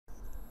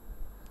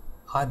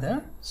Hi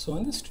there. So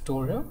in this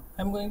tutorial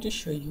I'm going to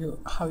show you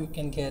how you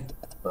can get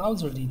the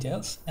browser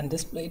details and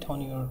display it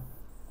on your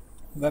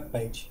web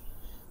page.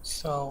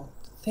 So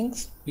the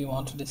things we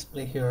want to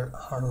display here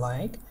are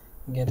like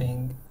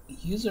getting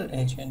user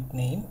agent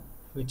name,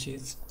 which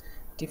is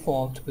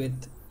default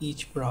with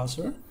each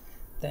browser,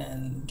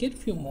 then get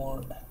few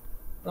more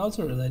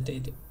browser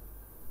related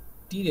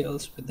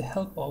details with the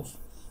help of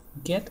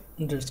get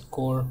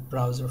underscore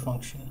browser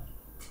function.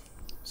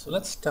 So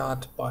let's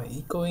start by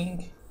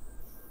echoing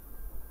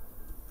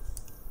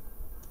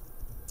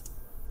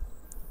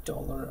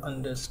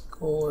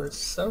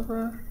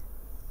 $_server,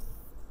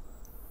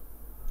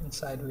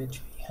 inside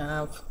which we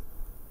have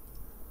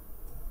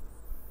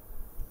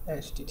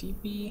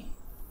http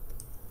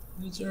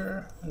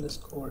user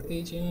underscore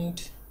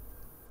agent.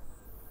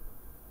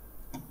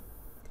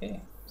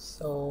 Okay,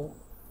 so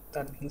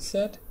that being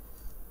said,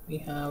 we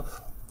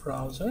have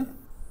browser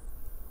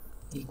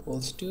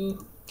equals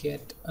to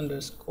get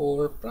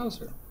underscore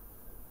browser.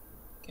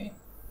 Okay,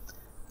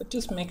 but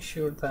just make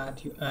sure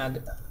that you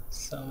add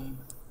some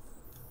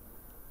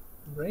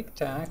break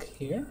tag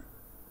here.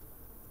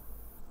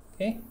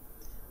 Okay,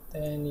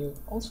 then you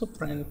also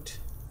print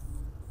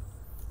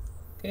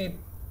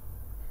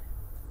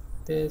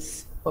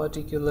this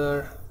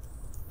particular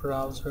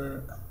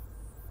browser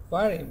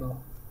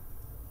variable.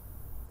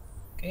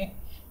 Okay,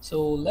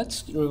 so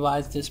let's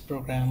revise this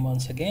program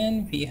once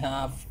again. We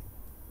have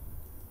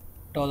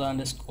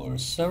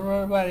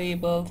 $_server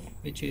variable,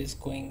 which is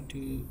going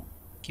to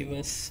give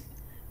us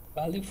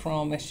value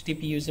from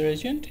HTTP user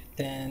agent.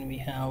 Then we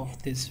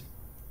have this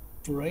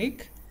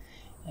break,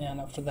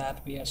 and after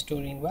that we are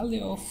storing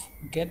value of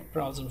get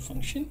browser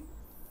function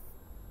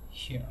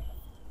here.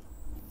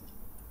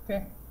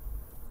 Okay,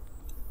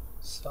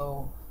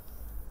 so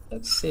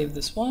let's save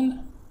this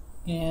one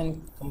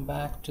and come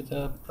back to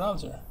the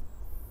browser.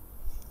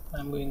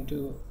 I'm going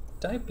to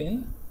type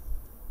in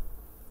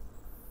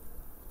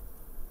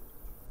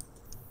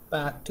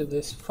back to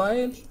this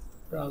file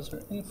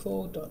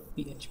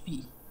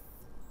browserinfo.php,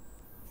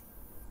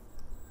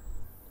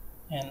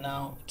 and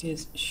now it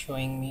is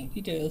showing me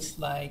details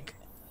like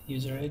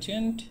user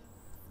agent,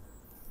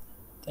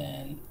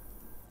 then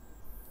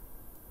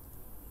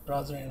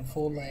browser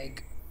info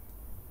like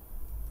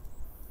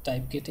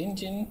type get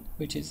engine,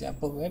 which is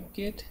Apple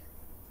WebKit,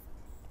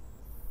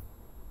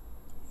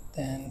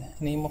 then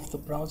name of the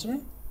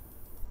browser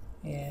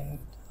and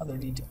other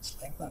details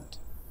like that.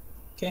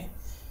 Okay,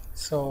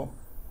 so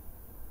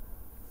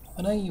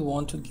whenever you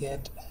want to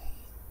get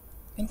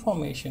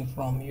information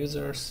from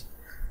users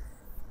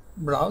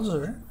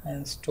browser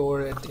and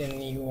store it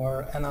in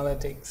your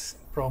analytics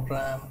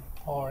program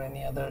or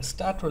any other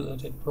stat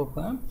related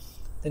program,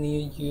 then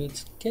you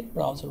use get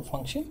browser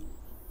function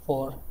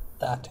for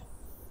that.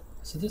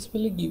 So this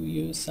will give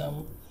you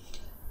some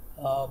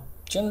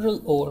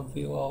general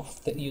overview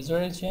of the user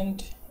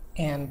agent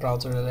and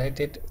browser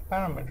related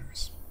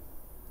parameters.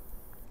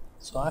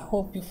 So I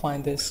hope you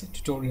find this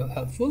tutorial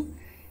helpful,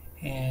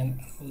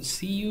 and I will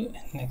see you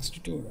in next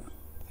tutorial.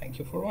 Thank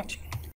you for watching.